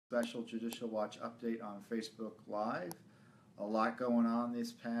Special Judicial Watch update on Facebook Live. A lot going on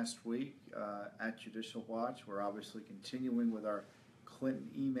this past week at Judicial Watch. We're obviously continuing with our Clinton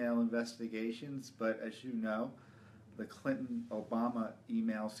email investigations, but as you know, the Clinton-Obama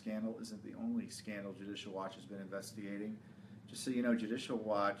email scandal isn't the only scandal Judicial Watch has been investigating. Just so you know, Judicial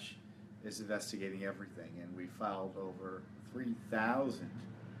Watch is investigating everything, and we filed over 3,000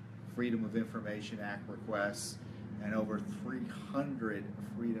 Freedom of Information Act requests and over 300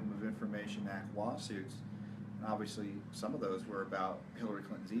 Freedom of Information Act lawsuits. And obviously, some of those were about Hillary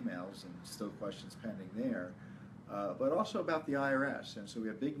Clinton's emails and still questions pending there, but also about the IRS. And so we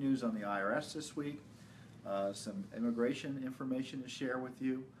have big news on the IRS this week, some immigration information to share with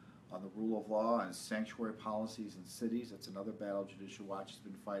you on the rule of law and sanctuary policies in cities. That's another battle Judicial Watch has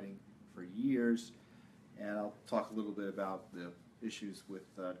been fighting for years. And I'll talk a little bit about the issues with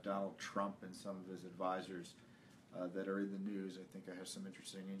Donald Trump and some of his advisors that are in the news. I think I have some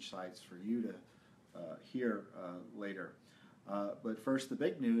interesting insights for you to hear later. But first, the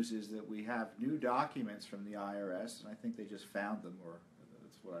big news is that we have new documents from the IRS, and I think they just found them, or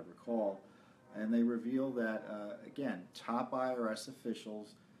that's what I recall, and they reveal that, again, top IRS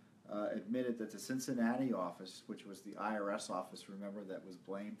officials admitted that the Cincinnati office, which was the IRS office, remember, that was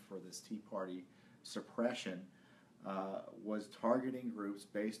blamed for this Tea Party suppression, was targeting groups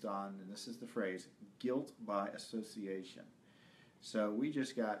based on, and this is the phrase, guilt by association. So we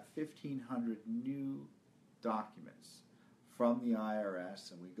just got 1,500 new documents from the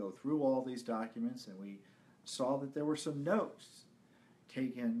IRS, and we go through all these documents, and we saw that there were some notes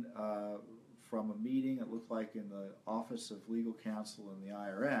taken from a meeting, it looked like in the Office of Legal Counsel in the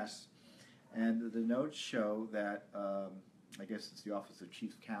IRS, and the notes show that, I guess it's the Office of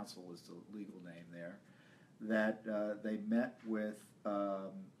Chief Counsel is the legal name there, that they met with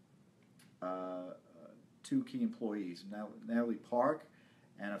two key employees, Natalie Park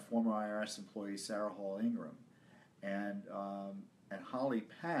and a former IRS employee, Sarah Hall Ingram, and Holly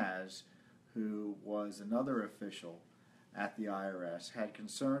Paz, who was another official at the IRS, had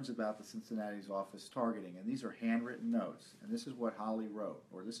concerns about the Cincinnati's office targeting, and these are handwritten notes, and this is what Holly wrote,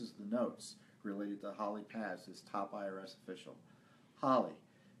 or this is the notes related to Holly Paz, this top IRS official. Holly,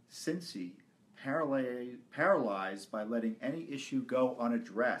 Cincy, paralyzed by letting any issue go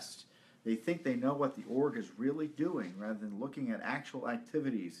unaddressed. They think they know what the org is really doing rather than looking at actual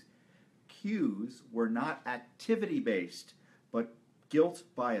activities. Q's were not activity-based, but guilt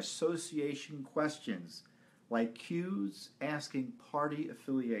by association questions, like Q's asking party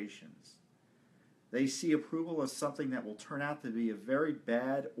affiliations. They see approval as something that will turn out to be a very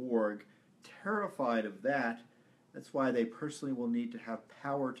bad org, terrified of that. That's why they personally will need to have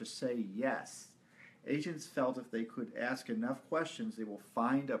power to say yes. Agents felt if they could ask enough questions, they will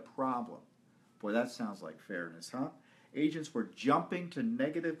find a problem. Boy, that sounds like fairness, huh? Agents were jumping to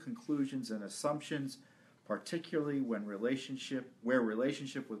negative conclusions and assumptions, particularly where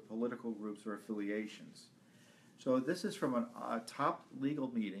relationship with political groups or affiliations. So this is from a top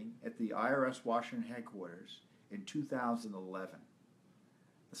legal meeting at the IRS Washington headquarters in 2011.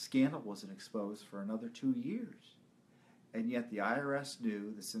 The scandal wasn't exposed for another 2 years. And yet the IRS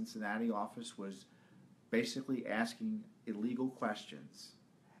knew the Cincinnati office was basically asking illegal questions,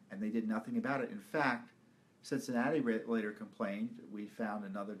 and they did nothing about it. In fact, Cincinnati later complained, we found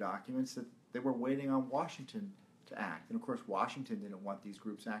in other documents, that they were waiting on Washington to act. And of course, Washington didn't want these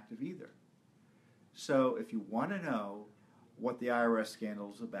groups active either. So if you want to know what the IRS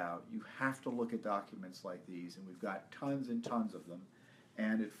scandal is about, you have to look at documents like these, and we've got tons and tons of them.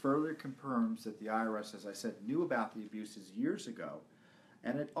 And it further confirms that the IRS, as I said, knew about the abuses years ago.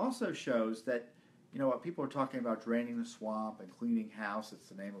 And it also shows that, you know, what people are talking about, draining the swamp and cleaning house. It's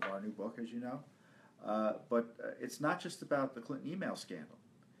the name of our new book, as you know. But it's not just about the Clinton email scandal.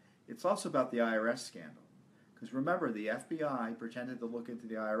 It's also about the IRS scandal. Because remember, the FBI pretended to look into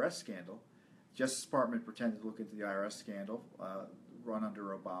the IRS scandal. Justice Department pretended to look into the IRS scandal run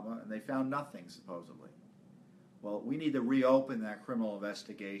under Obama, and they found nothing, supposedly. Well, we need to reopen that criminal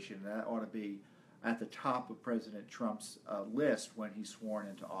investigation. That ought to be at the top of President Trump's list when he's sworn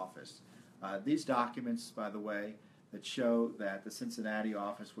into office. These documents, by the way, that show that the Cincinnati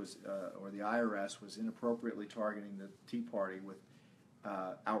office was, or the IRS was inappropriately targeting the Tea Party with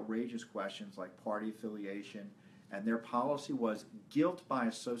outrageous questions like party affiliation, and their policy was guilt by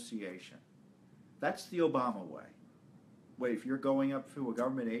association. That's the Obama way. Wait, if you're going up to a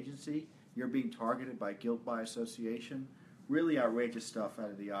government agency, you're being targeted by guilt by association. Really outrageous stuff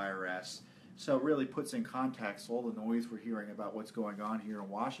out of the IRS. So it really puts in context all the noise we're hearing about what's going on here in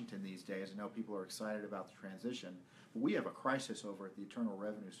Washington these days. I know people are excited about the transition, but we have a crisis over at the Internal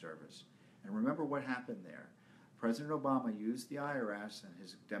Revenue Service. And remember what happened there. President Obama used the IRS, and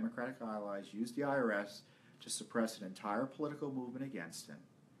his Democratic allies used the IRS to suppress an entire political movement against him.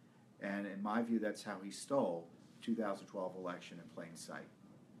 And in my view, that's how he stole the 2012 election in plain sight.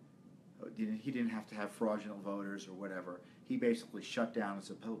 He didn't have to have fraudulent voters or whatever. He basically shut down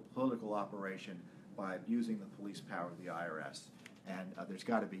as a political operation by abusing the police power of the IRS. And there's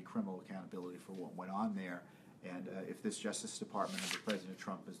got to be criminal accountability for what went on there. And if this Justice Department under President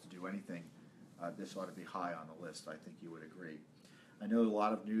Trump is to do anything, this ought to be high on the list. I think you would agree. I know a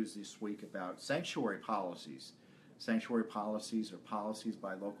lot of news this week about sanctuary policies. Sanctuary policies are policies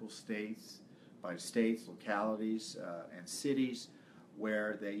by local states, localities, and cities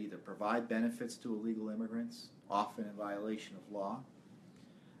where they either provide benefits to illegal immigrants, often in violation of law,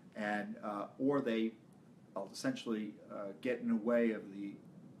 and or they essentially get in the way of the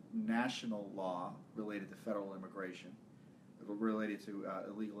national law related to federal immigration, related to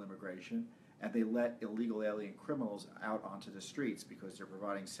illegal immigration, and they let illegal alien criminals out onto the streets because they're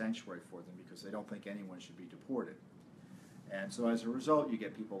providing sanctuary for them because they don't think anyone should be deported. And so as a result, you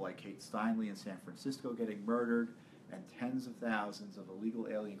get people like Kate Steinle in San Francisco getting murdered, and tens of thousands of illegal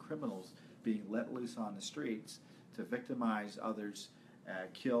alien criminals being let loose on the streets to victimize others,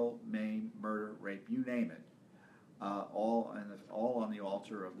 kill, maim, murder, rape, you name it, all on the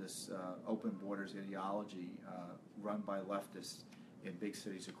altar of this open borders ideology run by leftists in big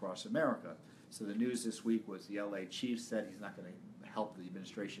cities across America. So the news this week was the LA chief said he's not going to help the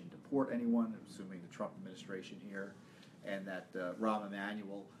administration deport anyone, assuming the Trump administration here, and that Rahm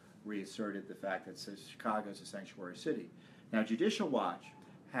Emanuel reasserted the fact that Chicago is a sanctuary city. Now, Judicial Watch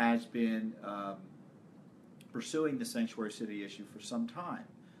has been pursuing the sanctuary city issue for some time.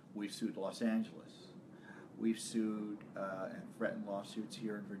 We've sued Los Angeles. We've sued and threatened lawsuits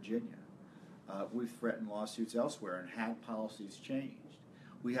here in Virginia. We've threatened lawsuits elsewhere and had policies changed.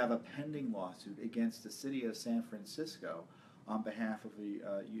 We have a pending lawsuit against the city of San Francisco on behalf of the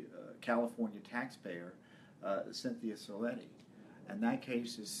California taxpayer, Cynthia Soletti. And that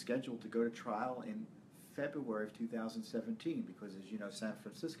case is scheduled to go to trial in February of 2017 because, as you know, San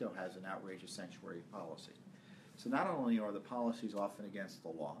Francisco has an outrageous sanctuary policy. So not only are the policies often against the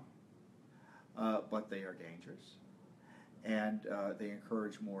law, but they are dangerous, and they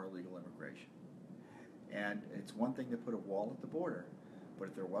encourage more illegal immigration. And it's one thing to put a wall at the border, but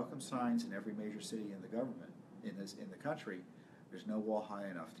if there are welcome signs in every major city in the government, in the country, there's no wall high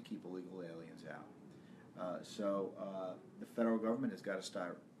enough to keep illegal aliens out. So the federal government has got to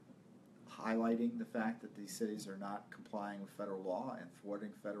start highlighting the fact that these cities are not complying with federal law and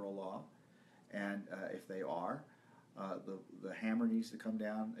thwarting federal law. And if they are, the hammer needs to come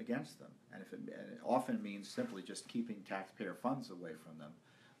down against them. And and it often means simply just keeping taxpayer funds away from them,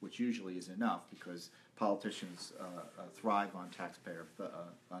 which usually is enough because politicians thrive on taxpayer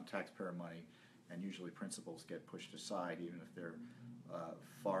money, and usually principles get pushed aside, even if they're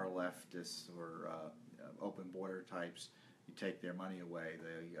far leftists or open border types. You take their money away,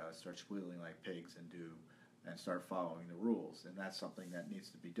 they start squealing like pigs and start following the rules, and that's something that needs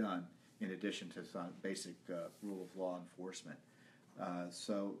to be done in addition to some basic rule of law enforcement.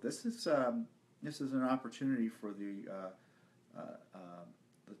 So this is an opportunity for the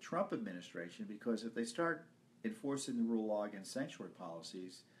Trump administration, because if they start enforcing the rule of law against sanctuary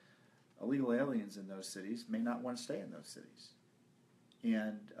policies, illegal aliens in those cities may not want to stay in those cities.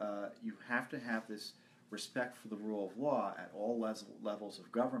 And you have to have this respect for the rule of law at all levels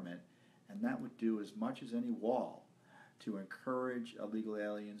of government, and that would do as much as any wall to encourage illegal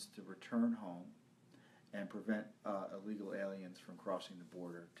aliens to return home and prevent illegal aliens from crossing the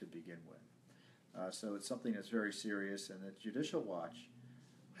border to begin with. So it's something that's very serious, and the Judicial Watch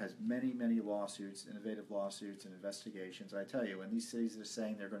has many, many lawsuits, innovative lawsuits and investigations. I tell you, when these cities are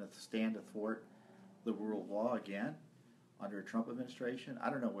saying they're going to stand to thwart the rule of law again under a Trump administration, I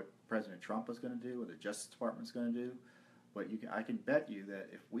don't know what President Trump is going to do or the Justice Department is going to do, but I can bet you that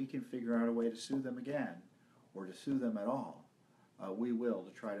if we can figure out a way to sue them again, or to sue them at all, we will,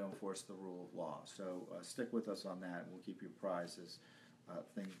 to try to enforce the rule of law. So stick with us on that, and we'll keep you apprised as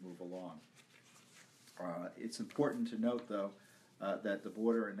things move along. It's important to note, though, that the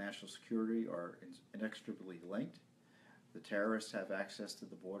border and national security are inextricably linked. The terrorists have access to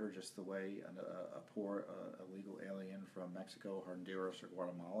the border just the way a poor illegal alien from Mexico, Honduras, or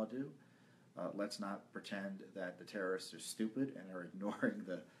Guatemala do. Let's not pretend that the terrorists are stupid and are ignoring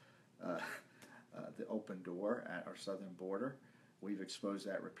the open door at our southern border. We've exposed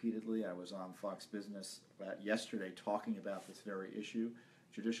that repeatedly. I was on Fox Business yesterday talking about this very issue.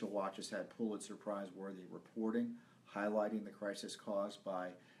 Judicial Watch has had Pulitzer Prize-worthy reporting highlighting the crisis caused by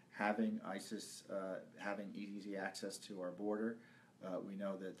having ISIS having easy access to our border, We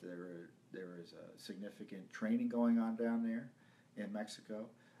know that there is significant training going on down there in Mexico.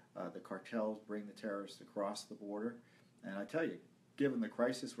 The cartels bring the terrorists across the border. And I tell you, given the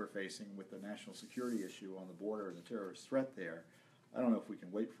crisis we're facing with the national security issue on the border and the terrorist threat there, I don't know if we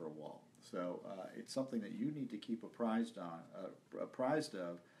can wait for a wall. So it's something that you need to keep apprised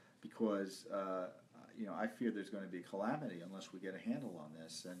of, because I fear there's going to be calamity unless we get a handle on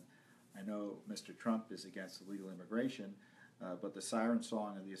this. And I know Mr. Trump is against illegal immigration, but the siren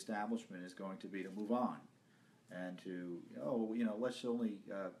song of the establishment is going to be to move on and to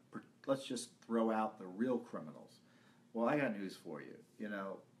let's just throw out the real criminals. Well, I got news for you.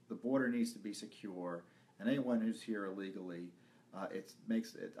 The border needs to be secure, and anyone who's here illegally,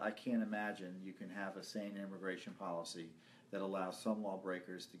 I can't imagine you can have a sane immigration policy that allows some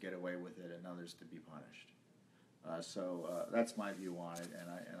lawbreakers to get away with it and others to be punished. So that's my view on it,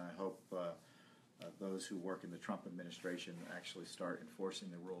 and I hope those who work in the Trump administration actually start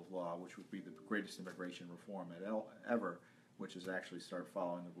enforcing the rule of law, which would be the greatest immigration reform ever, which is actually start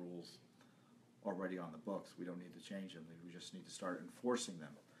following the rules already on the books. We don't need to change them. We just need to start enforcing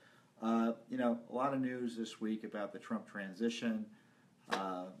them. A lot of news this week about the Trump transition.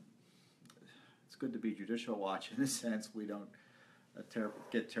 It's good to be Judicial Watch in a sense. We don't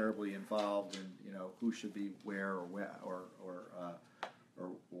get terribly involved in who should be where or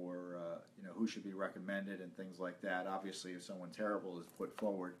who should be recommended and things like that. Obviously, if someone terrible is put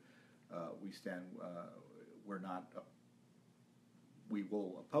forward, we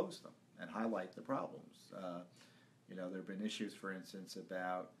will oppose them and highlight the problems. There have been issues, for instance,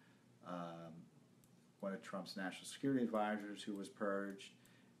 about one of Trump's national security advisors who was purged,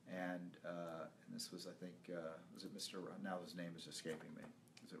 and this was, I think, was it Mr. Now his name is escaping me.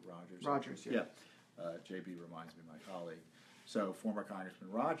 Is it Rogers? Rogers, yeah. JB reminds me of my colleague. So former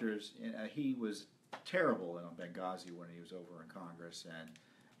Congressman Rogers, he was terrible in Benghazi when he was over in Congress, and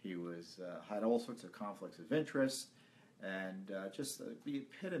he had all sorts of conflicts of interest, and just the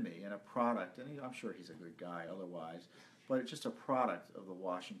epitome and a product, and I'm sure he's a good guy otherwise, but it's just a product of the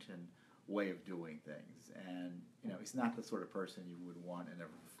Washington way of doing things. And he's not the sort of person you would want in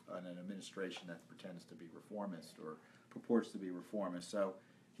an administration that pretends to be reformist or purports to be reformist. So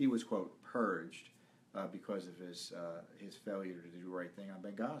he was, quote, purged because of his failure to do the right thing on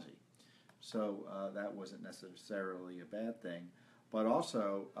Benghazi. So that wasn't necessarily a bad thing. But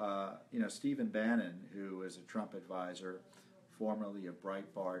also, Stephen Bannon, who is a Trump advisor, formerly of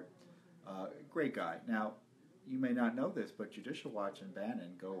Breitbart, great guy. Now, you may not know this, but Judicial Watch and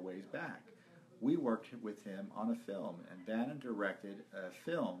Bannon go a ways back. We worked with him on a film, and Bannon directed a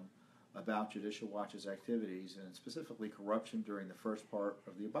film about Judicial Watch's activities and specifically corruption during the first part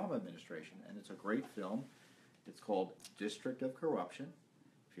of the Obama administration. And it's a great film. It's called District of Corruption.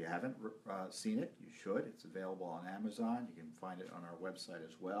 If you haven't seen it, you should. It's available on Amazon. You can find it on our website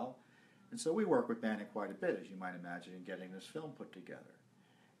as well. And so we work with Bannon quite a bit, as you might imagine, in getting this film put together.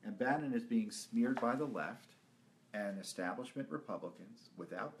 And Bannon is being smeared by the left and establishment Republicans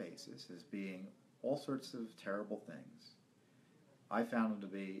without basis as being all sorts of terrible things. I found him to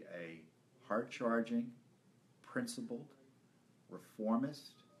be a hard-charging, principled,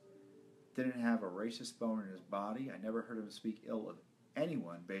 reformist, didn't have a racist bone in his body. I never heard him speak ill of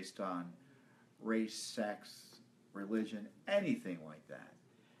anyone based on race, sex, religion, anything like that.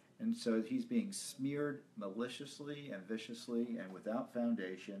 And so he's being smeared maliciously and viciously and without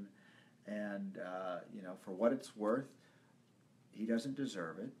foundation. And, for what it's worth, he doesn't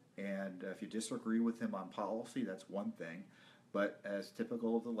deserve it. And if you disagree with him on policy, that's one thing. But as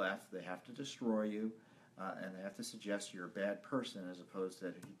typical of the left, they have to destroy you, and they have to suggest you're a bad person as opposed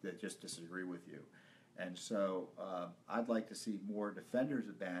to that just disagree with you. And so I'd like to see more defenders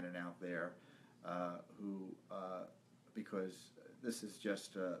of Bannon out there because this is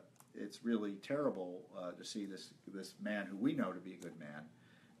just, it's really terrible to see this man who we know to be a good man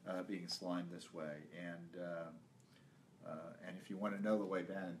being slimed this way. And if you want to know the way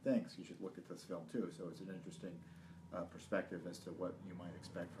Bannon thinks, you should look at this film too. So it's an interesting perspective as to what you might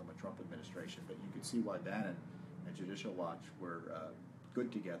expect from a Trump administration. But you can see why Bannon and Judicial Watch were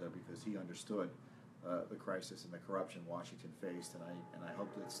good together, because he understood the crisis and the corruption Washington faced. And I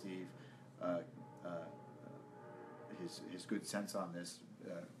hope that Steve, his good sense on this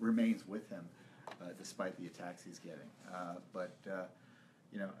remains with him despite the attacks he's getting. But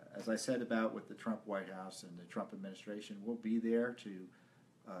as I said about with the Trump White House and the Trump administration, we'll be there to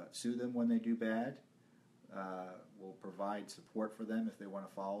sue them when they do bad. We'll provide support for them if they want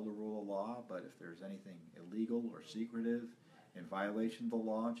to follow the rule of law, but if there's anything illegal or secretive in violation of the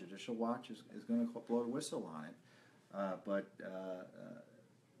law, Judicial Watch is going to blow the whistle on it. But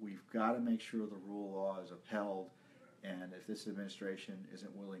we've got to make sure the rule of law is upheld, And if this administration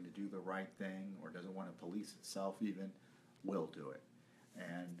isn't willing to do the right thing or doesn't want to police itself even, we'll do it.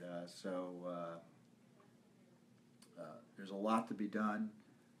 And there's a lot to be done.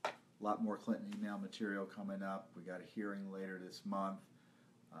 A lot more Clinton email material coming up. We got a hearing later this month.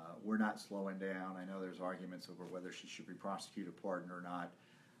 We're not slowing down. I know there's arguments over whether she should be prosecuted, pardoned, or not.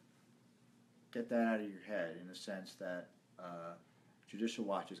 Get that out of your head in the sense that Judicial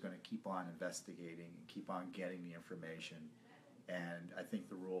Watch is going to keep on investigating and keep on getting the information, and I think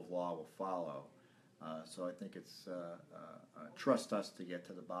the rule of law will follow. So I think it's trust us to get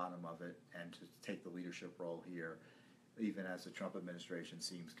to the bottom of it and to take the leadership role here, even as the Trump administration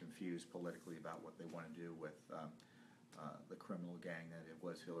seems confused politically about what they want to do with the criminal gang that it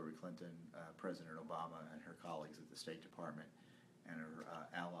was Hillary Clinton, President Obama, and her colleagues at the State Department, and her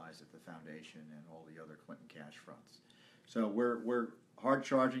allies at the foundation and all the other Clinton cash fronts. So we're hard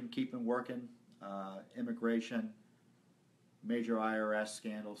charging, keeping working, immigration, major IRS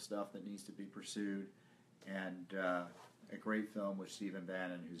scandal stuff that needs to be pursued, and a great film with Stephen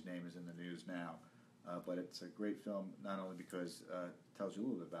Bannon, whose name is in the news now. But it's a great film not only because it tells you a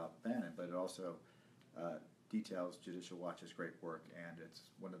little bit about Bannon, but it also details Judicial Watch's great work, and it's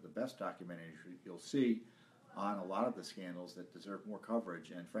one of the best documentaries you'll see on a lot of the scandals that deserve more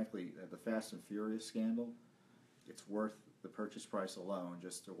coverage. And frankly, the Fast and Furious scandal, it's worth the purchase price alone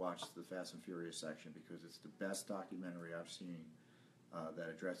just to watch the Fast and Furious section, because it's the best documentary I've seen that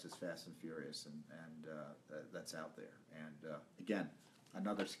addresses Fast and Furious, and that's out there. And again,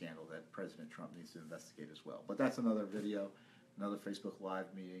 another scandal that President Trump needs to investigate as well. But that's another video, another Facebook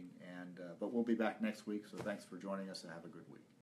Live meeting, and but we'll be back next week, so thanks for joining us and have a good week.